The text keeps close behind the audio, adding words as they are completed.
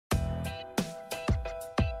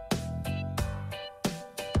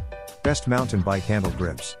Best mountain bike handle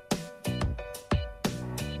grips.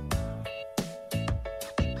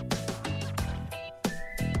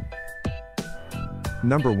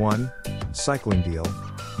 Number 1. Cycling Deal,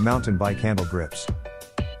 mountain bike handle grips.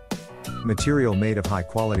 Material made of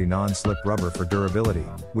high-quality non-slip rubber for durability,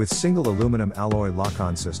 with single aluminum alloy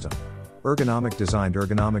lock-on system. Ergonomic designed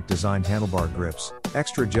handlebar grips,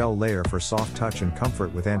 extra gel layer for soft touch and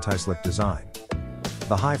comfort with anti-slip design.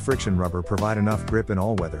 The high-friction rubber provide enough grip in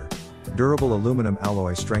all weather. Durable aluminum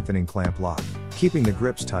alloy strengthening clamp lock, keeping the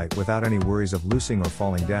grips tight without any worries of loosening or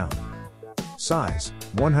falling down. Size,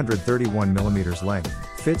 131 mm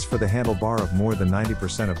length, fits for the handlebar of more than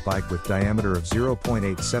 90% of bike with diameter of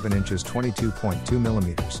 0.87 inches 22.2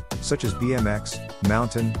 mm, such as BMX,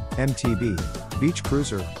 mountain, MTB, beach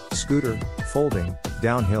cruiser, scooter, folding,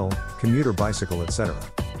 downhill, commuter bicycle, etc.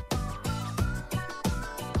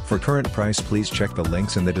 For current price, please check the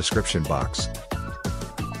links in the description box.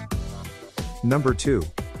 Number 2.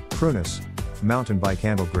 Prunus, mountain bike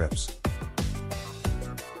handle grips.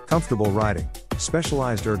 Comfortable riding,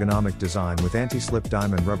 specialized ergonomic design with anti-slip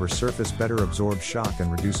diamond rubber surface better absorbs shock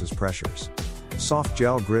and reduces pressures. Soft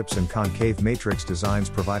gel grips and concave matrix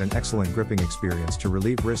designs provide an excellent gripping experience to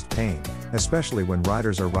relieve wrist pain, especially when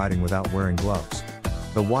riders are riding without wearing gloves.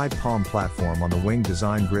 The wide palm platform on the wing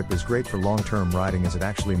design grip is great for long-term riding as it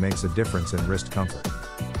actually makes a difference in wrist comfort.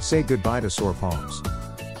 Say goodbye to sore palms.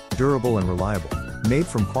 Durable and reliable, made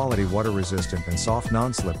from quality water-resistant and soft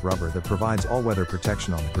non-slip rubber that provides all-weather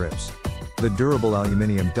protection on the grips. The durable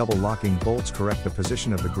aluminum double-locking bolts correct the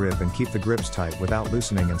position of the grip and keep the grips tight without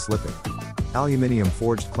loosening and slipping. Aluminum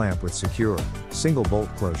forged clamp with secure, single bolt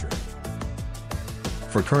closure.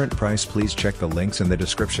 For current price, please check the links in the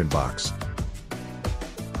description box.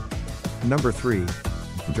 Number 3.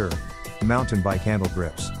 Mountain bike handle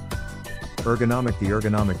grips. Ergonomic. The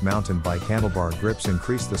ergonomic mountain bike handlebar grips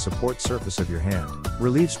increase the support surface of your hand,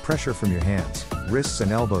 relieves pressure from your hands, wrists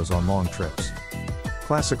and elbows on long trips.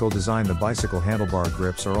 Classical design. The bicycle handlebar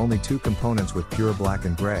grips are only two components with pure black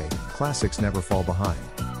and gray, classics never fall behind.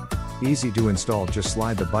 Easy to install, just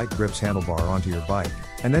slide the bike grips handlebar onto your bike,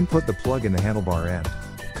 and then put the plug in the handlebar end.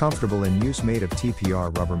 Comfortable in use, made of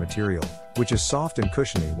TPR rubber material, which is soft and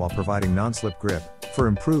cushiony while providing non-slip grip, for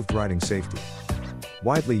improved riding safety.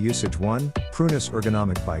 Widely usage. 1. Prunus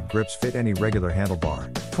ergonomic bike grips fit any regular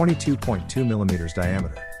handlebar, 22.2 mm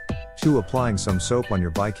diameter. 2. Applying some soap on your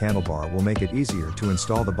bike handlebar will make it easier to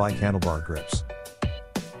install the bike handlebar grips.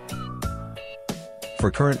 For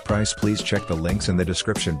current price, please check the links in the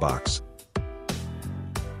description box.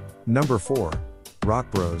 Number 4. Rock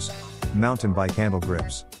Bros, mountain bike handle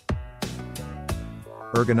grips.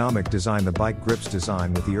 Ergonomic design. The bike grips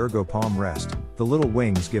design with the ergo palm rest, the little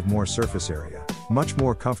wings give more surface area, much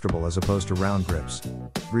more comfortable as opposed to round grips.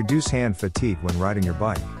 Reduce hand fatigue when riding your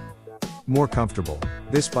bike. More comfortable,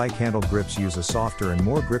 this bike handle grips use a softer and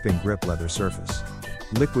more gripping grip leather surface.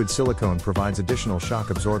 Liquid silicone provides additional shock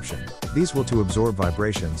absorption. These will to absorb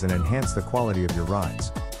vibrations and enhance the quality of your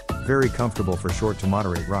rides. Very comfortable for short to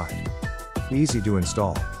moderate ride. Easy to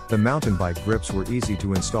install. The mountain bike grips were easy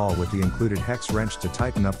to install with the included hex wrench to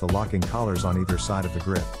tighten up the locking collars on either side of the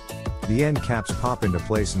grip. The end caps pop into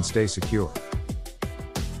place and stay secure.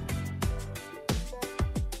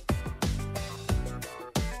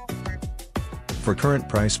 For current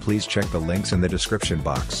price, please check the links in the description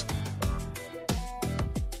box.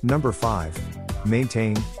 Number 5.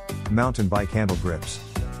 Maintain, mountain bike handle grips.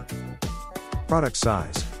 Product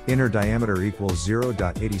size, inner diameter equals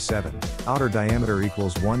 0.87, outer diameter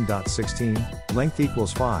equals 1.16, length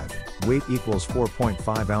equals 5, weight equals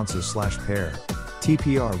 4.5 ounces/pair.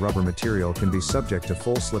 TPR rubber material can be subject to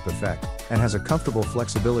full slip effect, and has a comfortable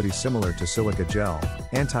flexibility similar to silica gel,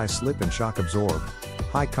 anti-slip and shock absorb.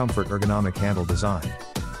 High comfort ergonomic handle design.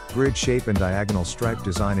 Grid shape and diagonal stripe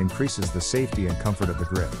design increases the safety and comfort of the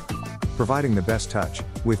grip, providing the best touch,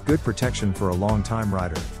 with good protection for a long time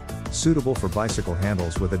rider. Suitable for bicycle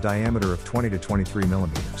handles with a diameter of 20 to 23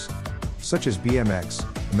 mm, such as BMX,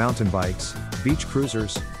 mountain bikes, beach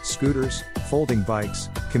cruisers, scooters, folding bikes,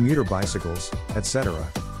 commuter bicycles, etc.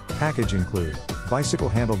 Package include bicycle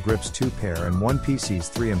handle grips 2 pair and 1 PC's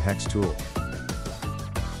 3M hex tool.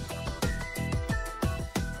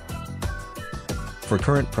 For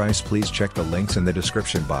current price, please check the links in the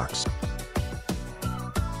description box.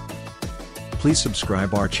 Please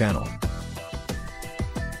subscribe our channel.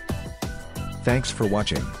 Thanks for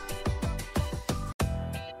watching.